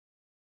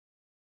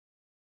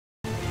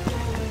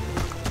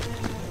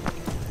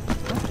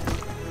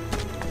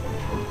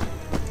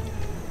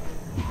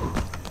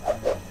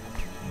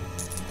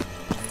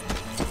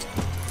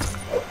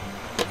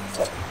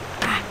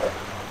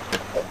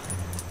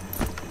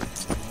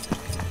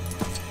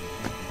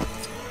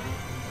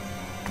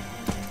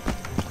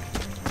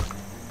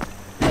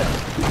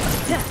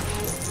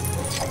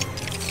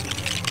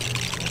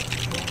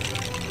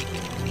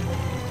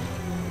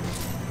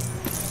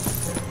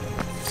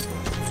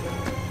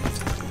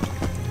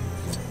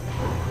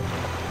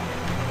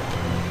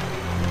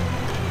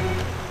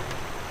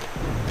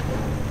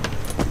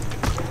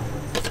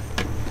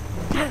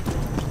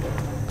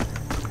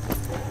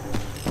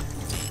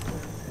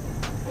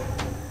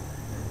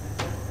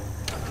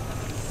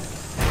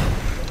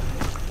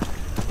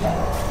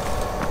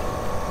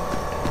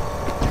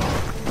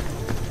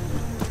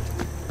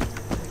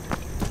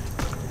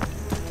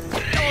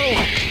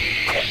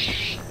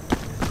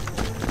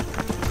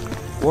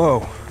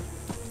Whoa.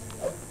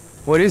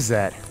 What is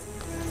that?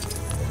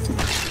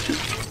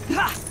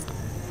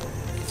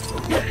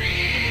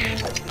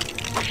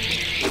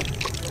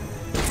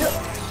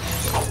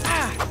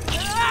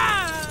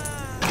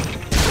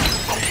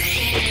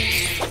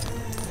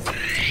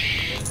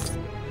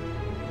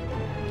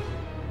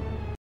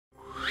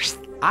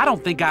 I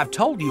don't think I've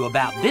told you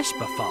about this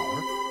before.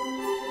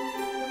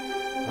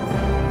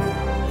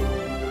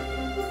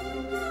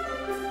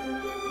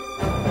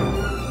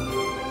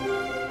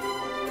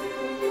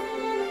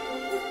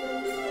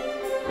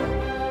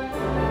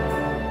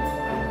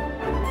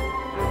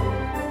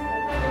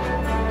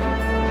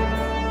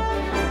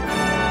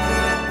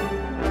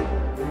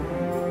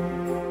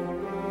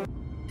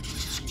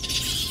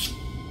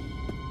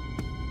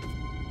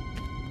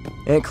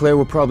 Aunt Claire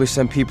will probably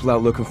send people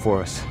out looking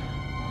for us.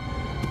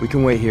 We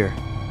can wait here.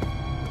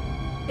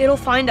 It'll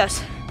find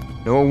us.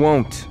 No, it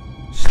won't.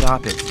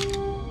 Stop it.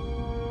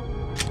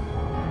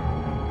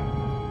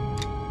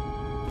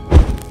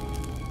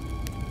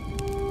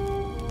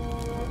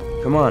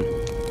 Come on.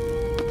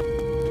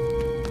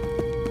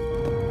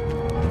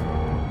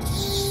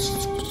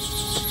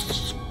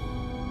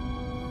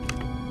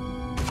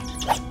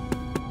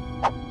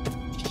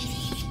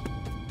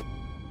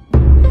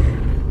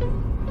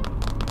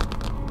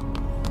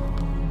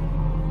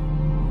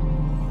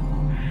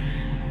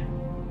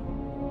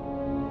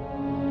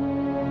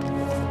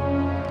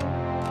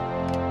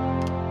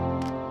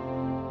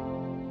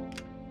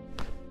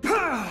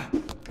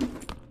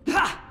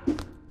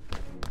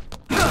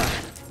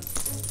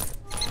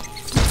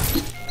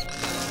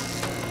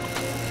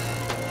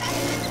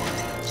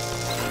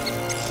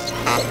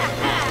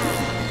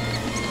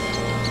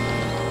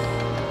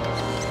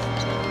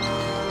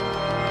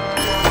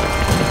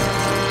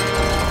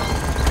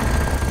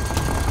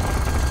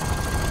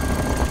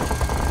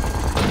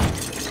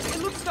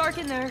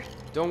 In there.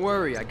 Don't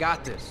worry, I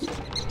got this.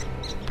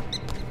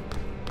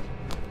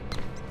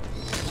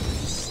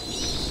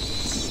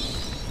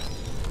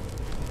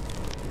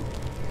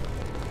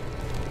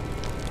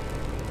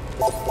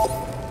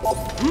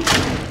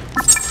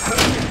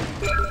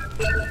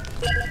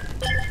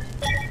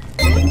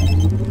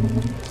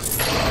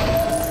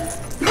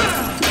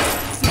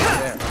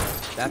 There.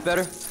 That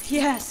better?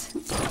 Yes.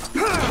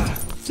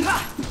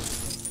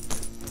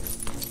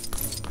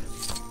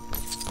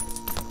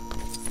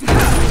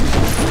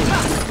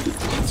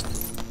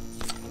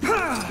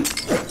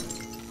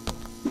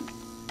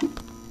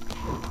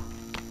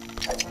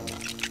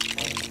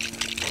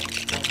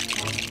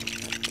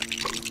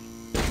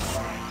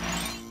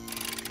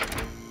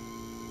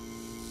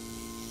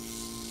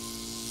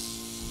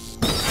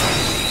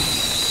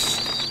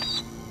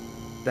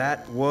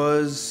 That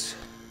was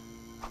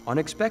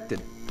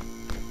unexpected.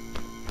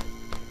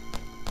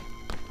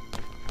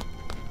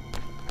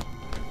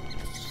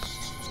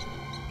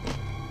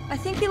 I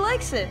think he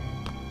likes it.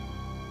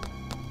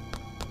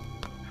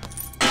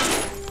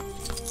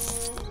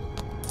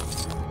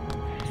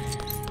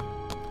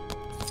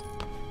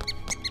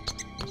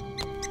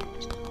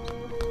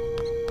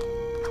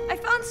 I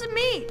found some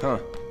meat. Huh.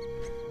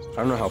 I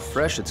don't know how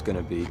fresh it's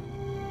gonna be.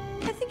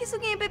 I think it's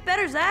looking a bit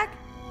better, Zach.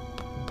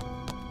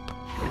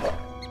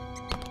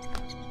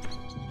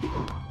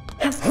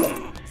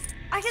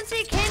 I can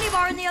see a candy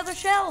bar in the other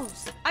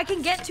shelves. I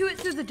can get to it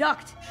through the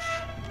duct.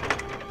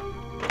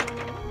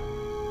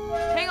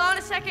 Hang on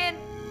a second.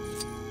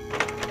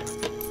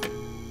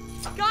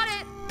 Got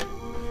it.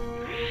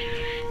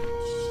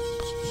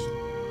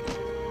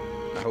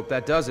 I hope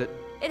that does it.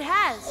 It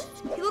has.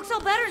 He looks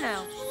all better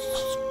now.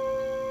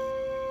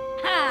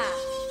 Ha!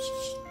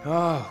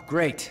 Oh,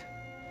 great.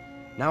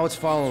 Now it's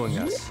following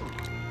us.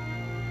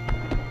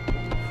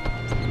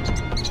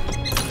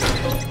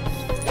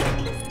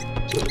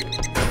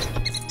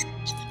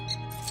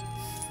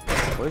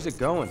 Where's it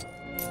going?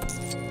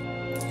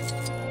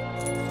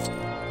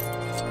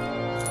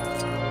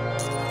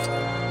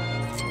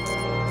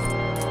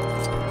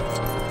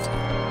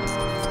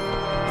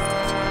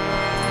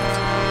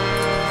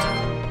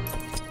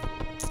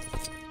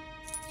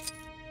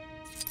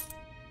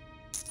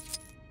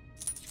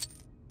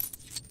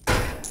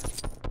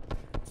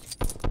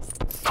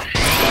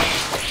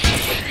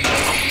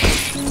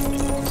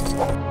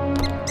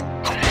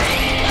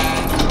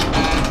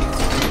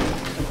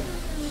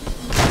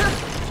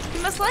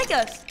 Like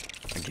us.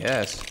 I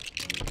guess.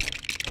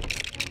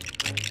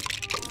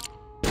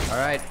 All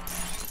right,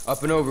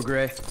 up and over,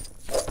 Gray.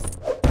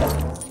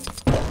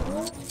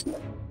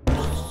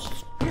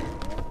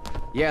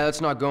 Yeah,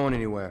 that's not going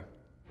anywhere.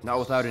 Not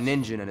without an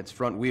engine and its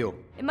front wheel.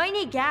 It might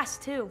need gas,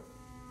 too.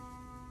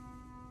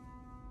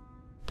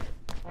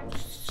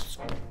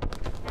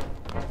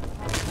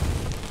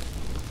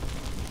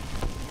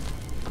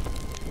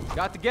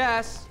 Got the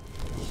gas.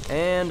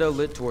 And a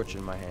lit torch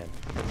in my hand.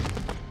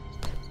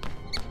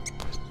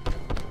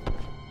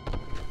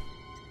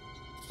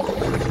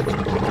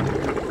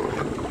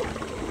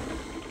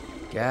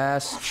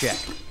 Gas check.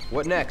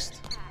 What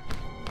next?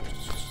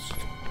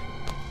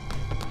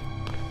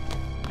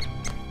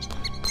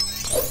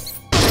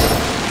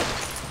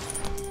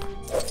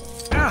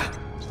 Ah!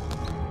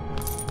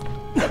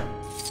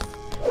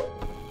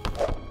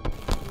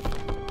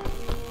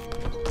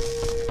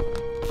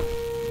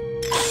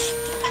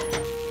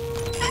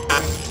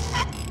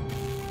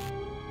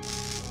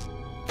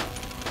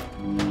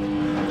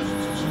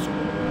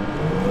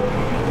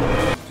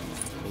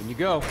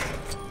 go.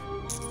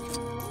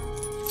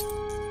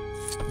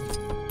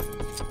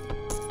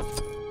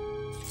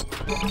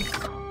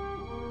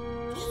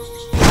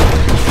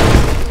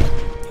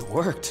 It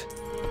worked.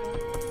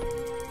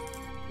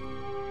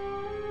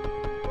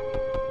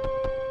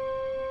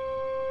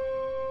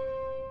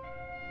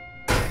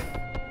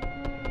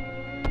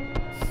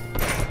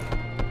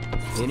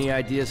 Any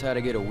ideas how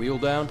to get a wheel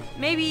down?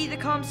 Maybe the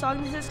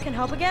compsognosis can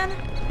help again?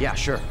 Yeah,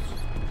 sure.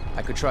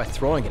 I could try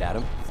throwing it at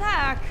him.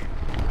 Zach!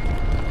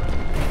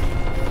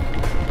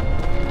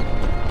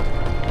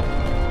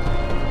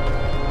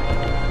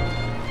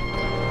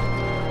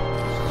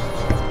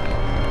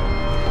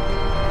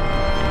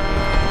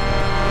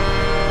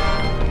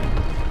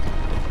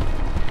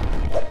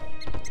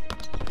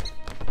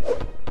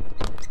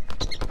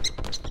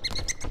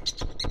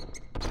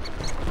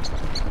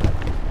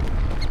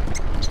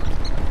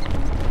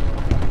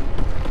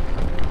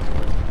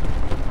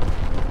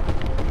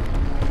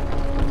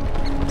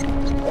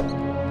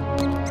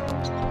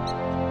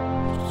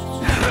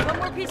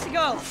 Piece to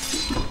go.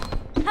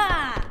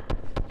 Ha!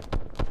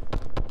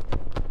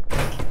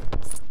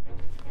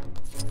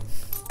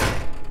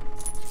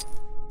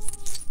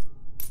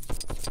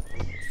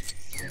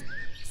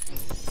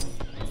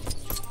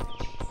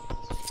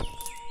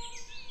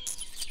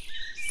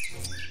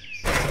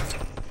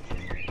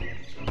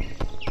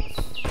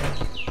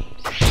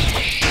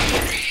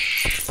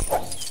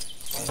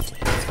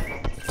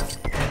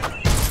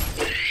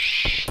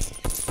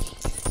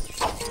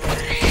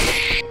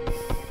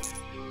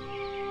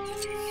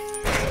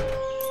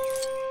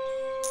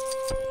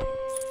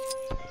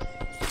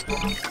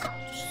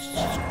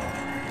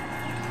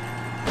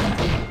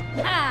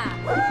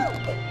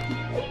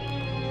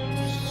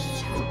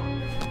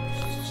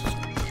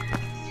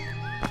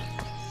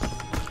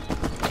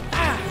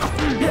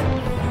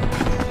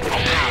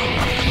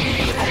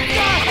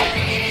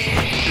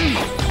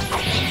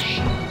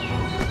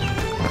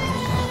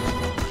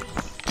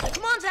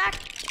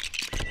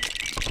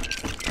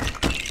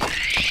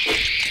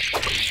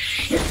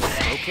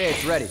 Okay,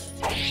 it's ready.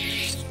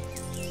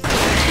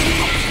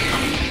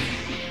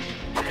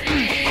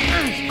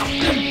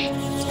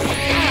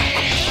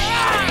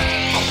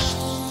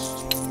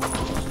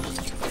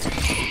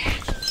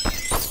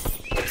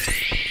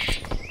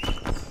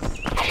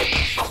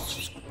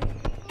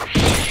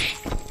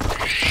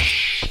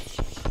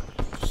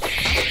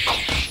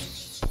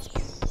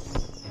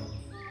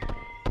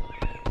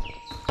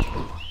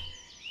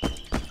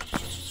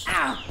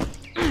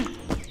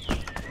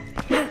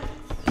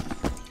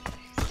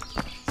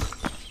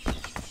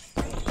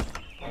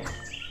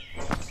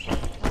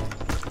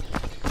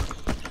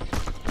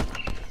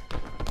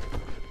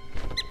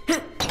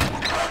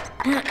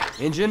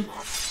 Engine,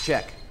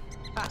 check.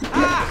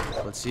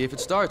 Let's see if it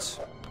starts.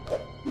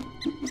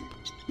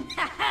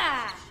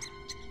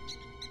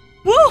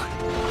 Woo!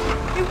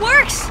 It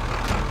works!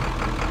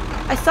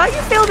 I thought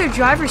you failed your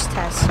driver's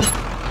test.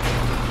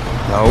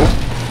 No,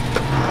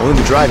 only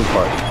the driving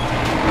part.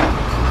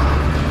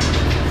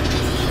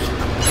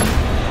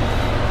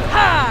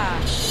 Ha!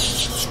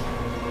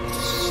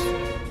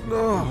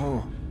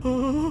 No.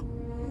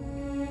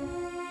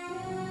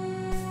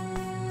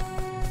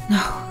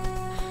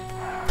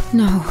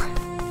 No.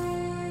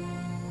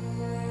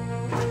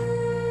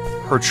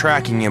 Her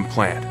tracking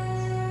implant.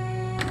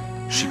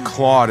 She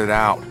clawed it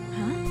out.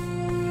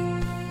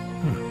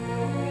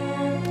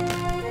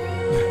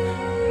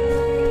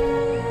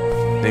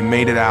 They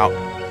made it out.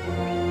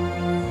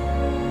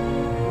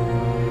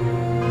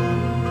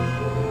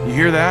 You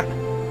hear that?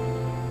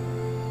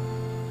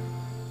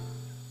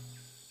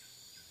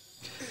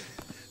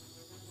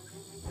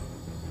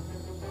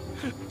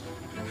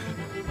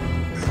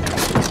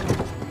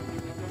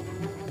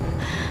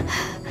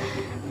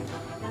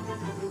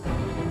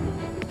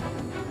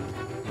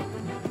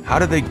 How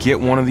did they get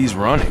one of these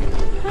running?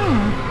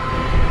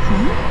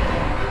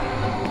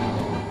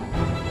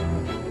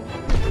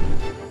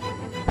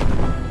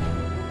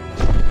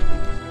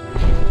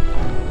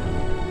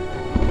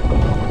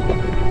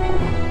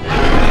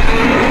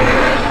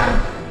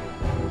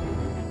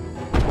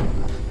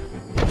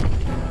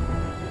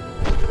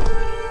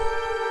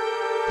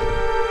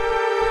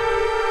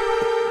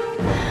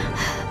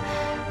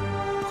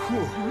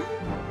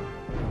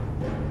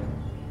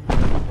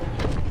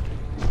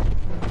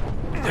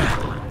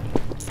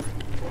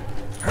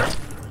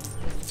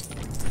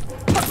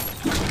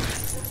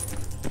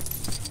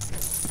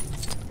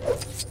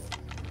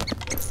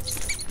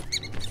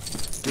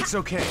 It's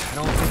okay. I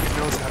don't think it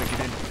knows how to get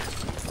in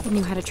here. It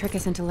knew how to trick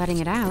us into letting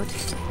it out.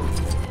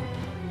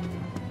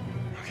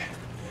 Okay.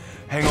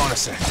 Hang on a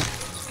sec.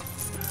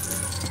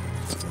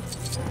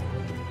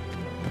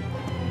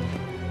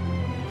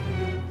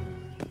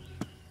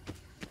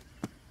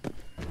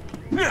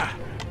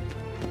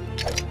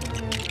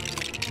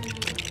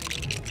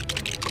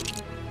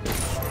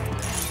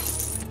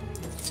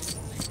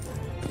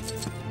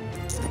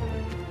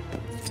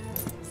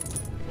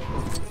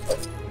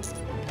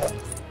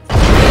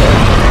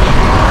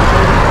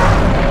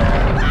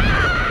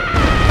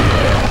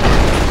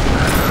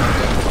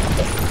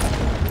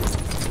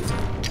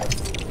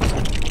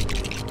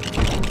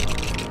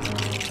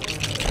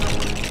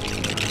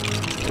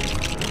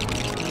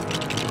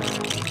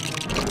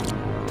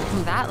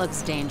 That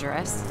looks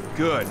dangerous.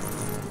 Good.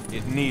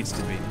 It needs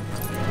to be.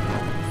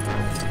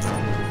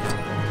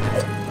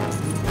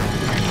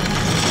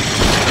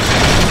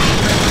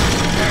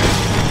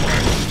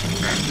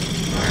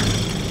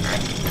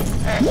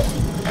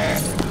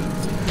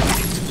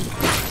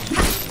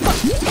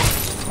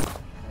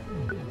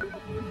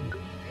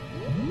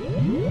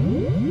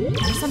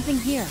 There's something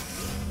here.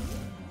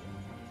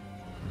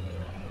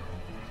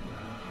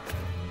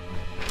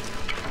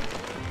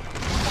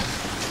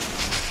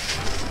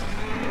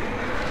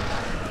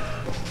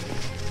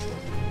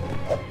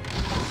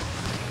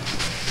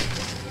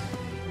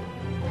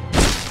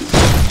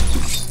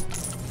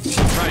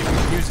 Right, we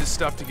can use this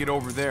stuff to get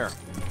over there.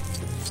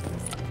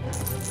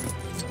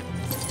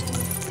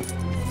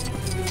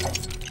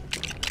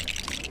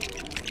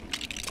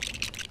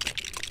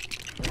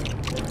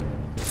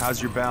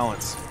 How's your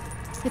balance?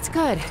 It's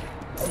good.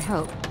 I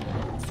hope.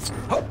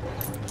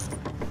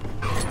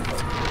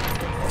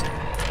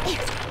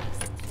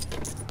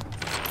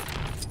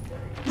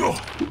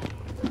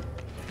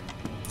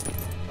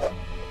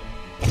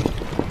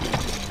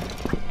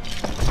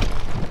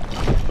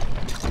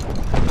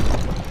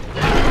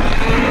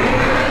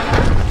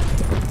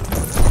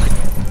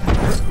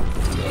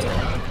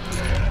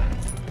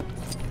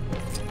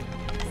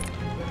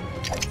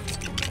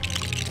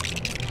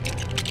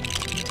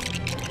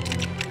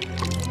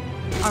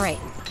 All right,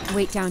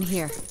 wait down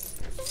here.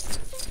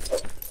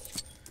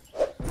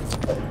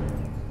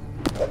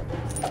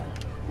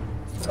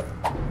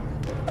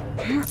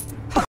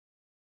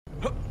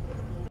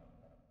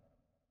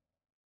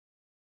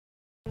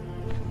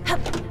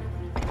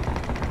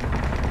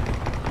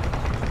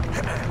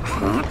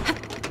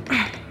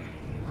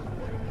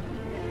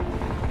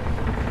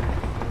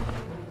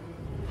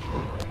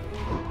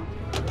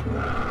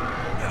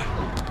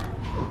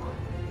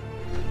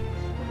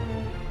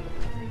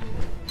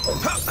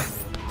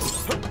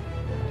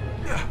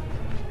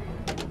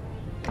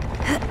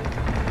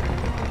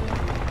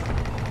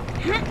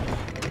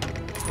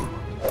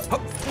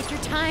 Take your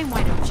time,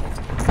 why don't you?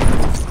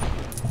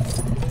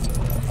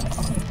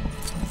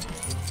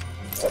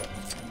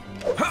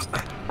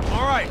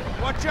 All right,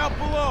 watch out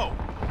below.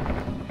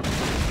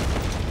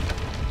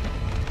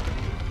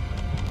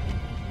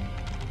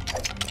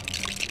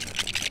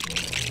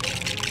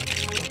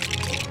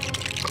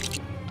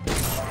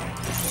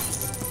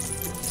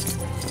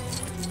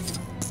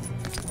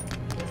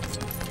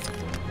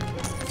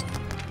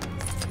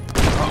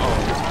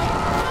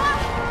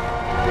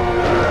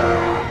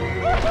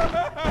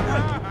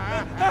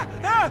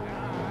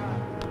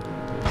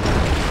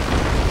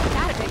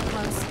 Got a bit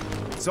close.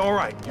 It's all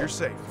right. You're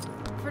safe.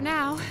 For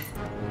now.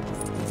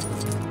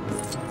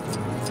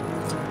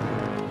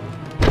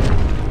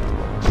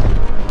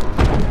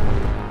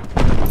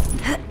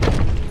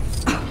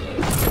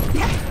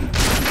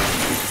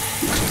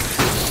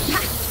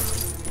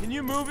 Can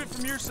you move it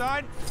from your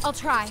side? I'll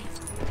try.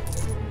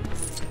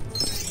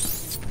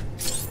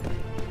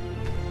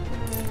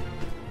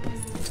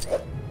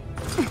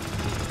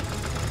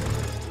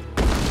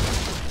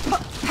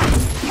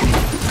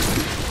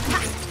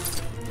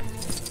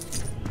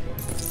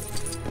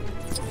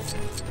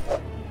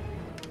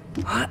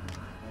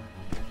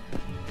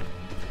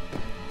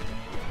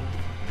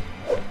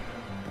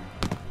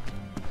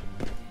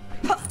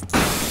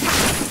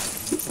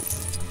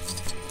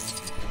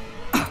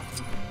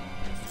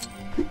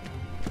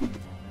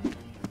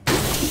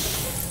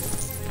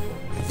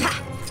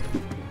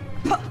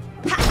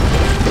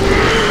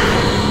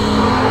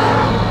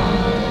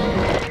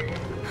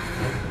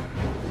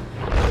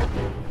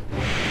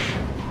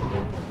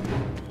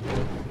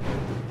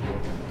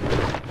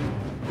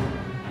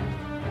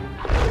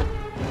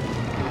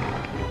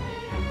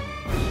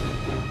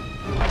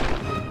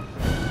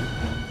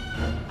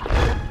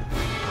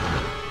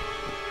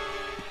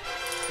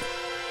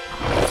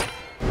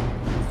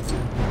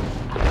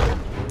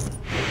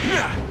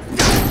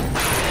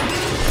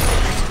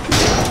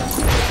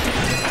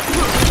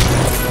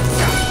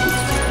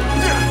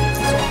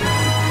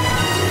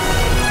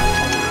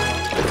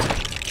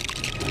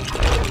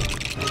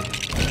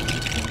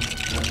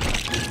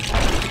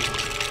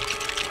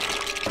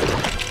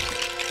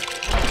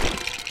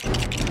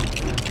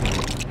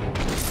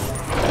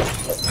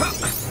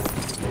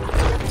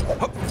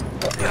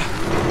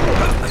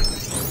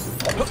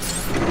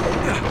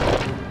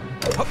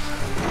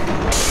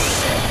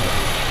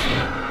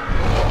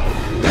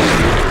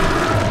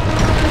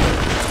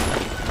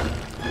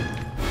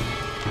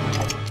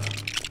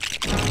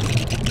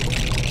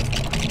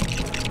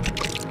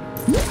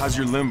 How's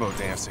your limbo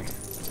dancing?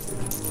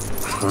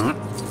 Come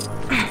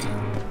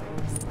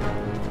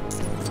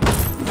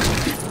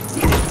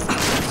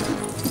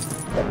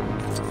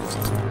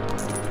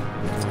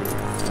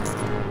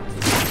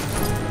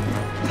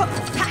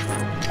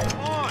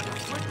on,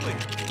 quickly!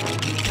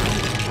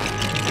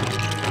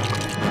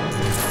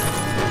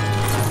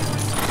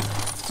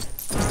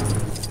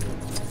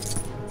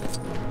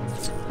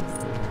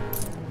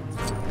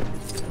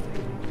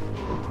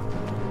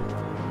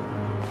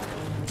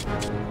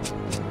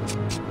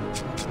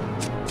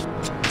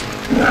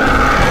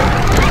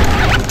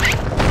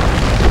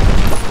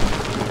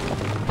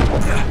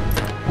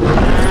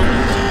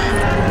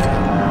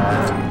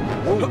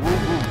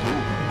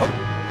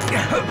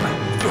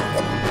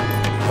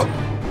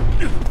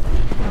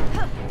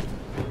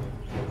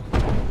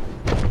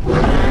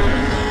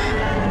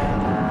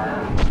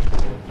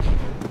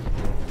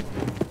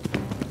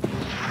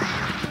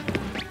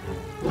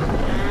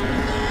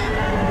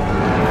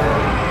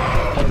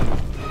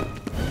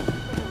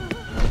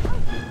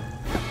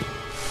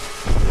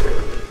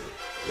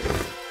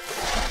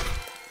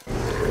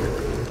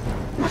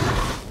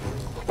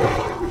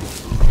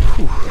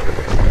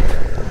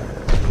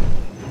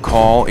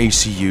 Call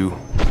ACU.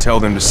 Tell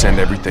them to send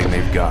everything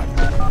they've got.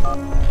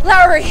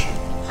 Lowry!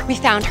 We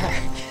found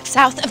her.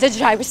 South of the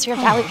Jurassic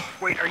Valley.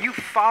 Wait, are you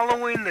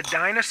following the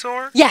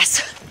dinosaur?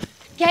 Yes.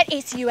 Get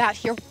ACU out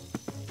here